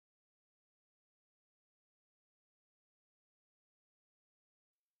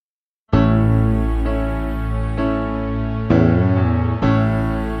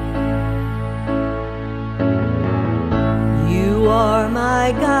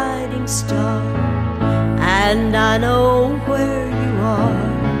star, and I know where you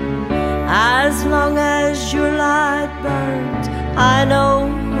are. As long as your light burns, I know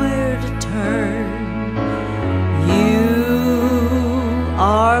where to turn. You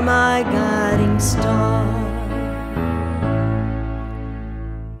are my guiding star.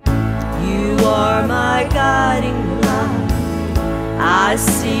 You are my guiding light. I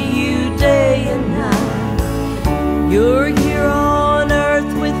see you day and night. You're here on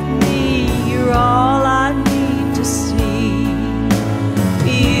earth with me. You're all I need to see.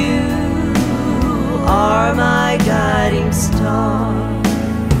 You are my guiding star.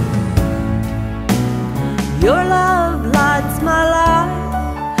 Your love lights my life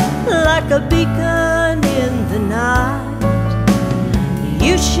like a beacon in the night.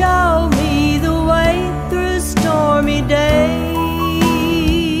 You show me the way through stormy days.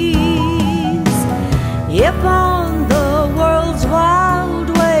 If on the world's wild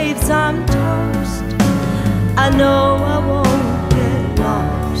waves I'm tossed, I know I won't get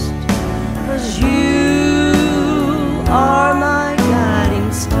lost, 'cause you are my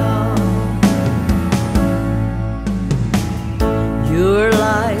guiding star. You're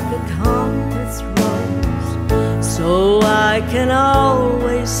like a compass rose, so I can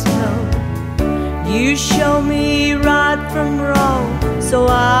always tell. You show me right from wrong, so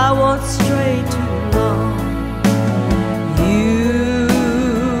I won't stray too long. You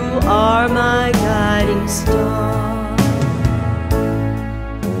are my guiding star.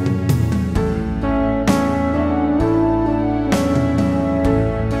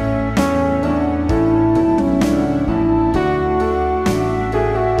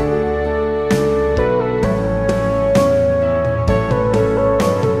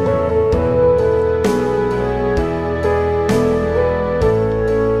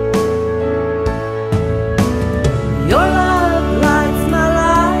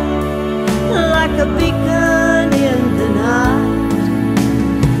 A beacon in the night.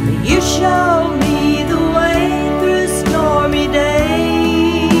 You show me the way through stormy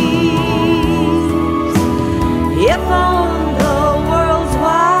days. If on the world's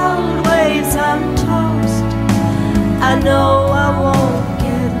wild waves I'm tossed, I know I won't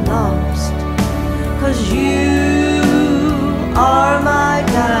get lost, 'cause you are my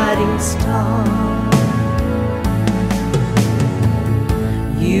guiding star.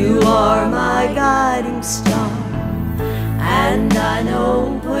 You are my guiding star, and I know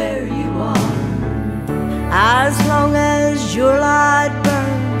where you are. As long as your light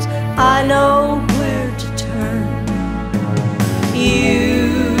burns, I know where to turn. You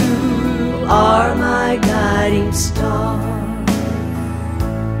are my guiding star.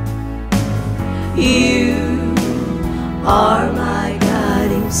 You are my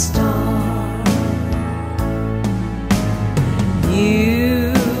guiding star.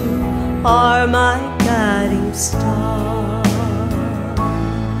 You are my